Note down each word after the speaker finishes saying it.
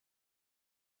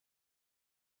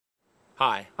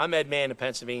Hi, I'm Ed Mann, the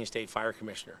Pennsylvania State Fire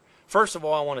Commissioner. First of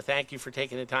all, I want to thank you for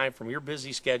taking the time from your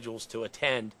busy schedules to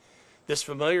attend this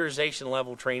familiarization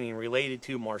level training related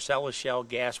to Marcellus Shale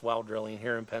gas well drilling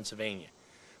here in Pennsylvania.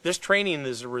 This training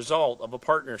is a result of a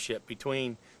partnership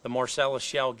between the Marcellus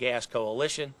Shale Gas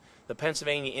Coalition, the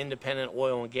Pennsylvania Independent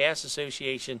Oil and Gas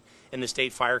Association, and the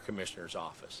State Fire Commissioner's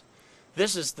Office.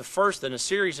 This is the first in a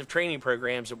series of training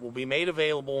programs that will be made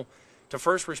available to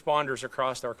first responders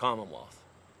across our Commonwealth.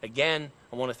 Again,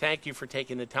 I want to thank you for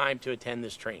taking the time to attend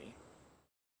this training.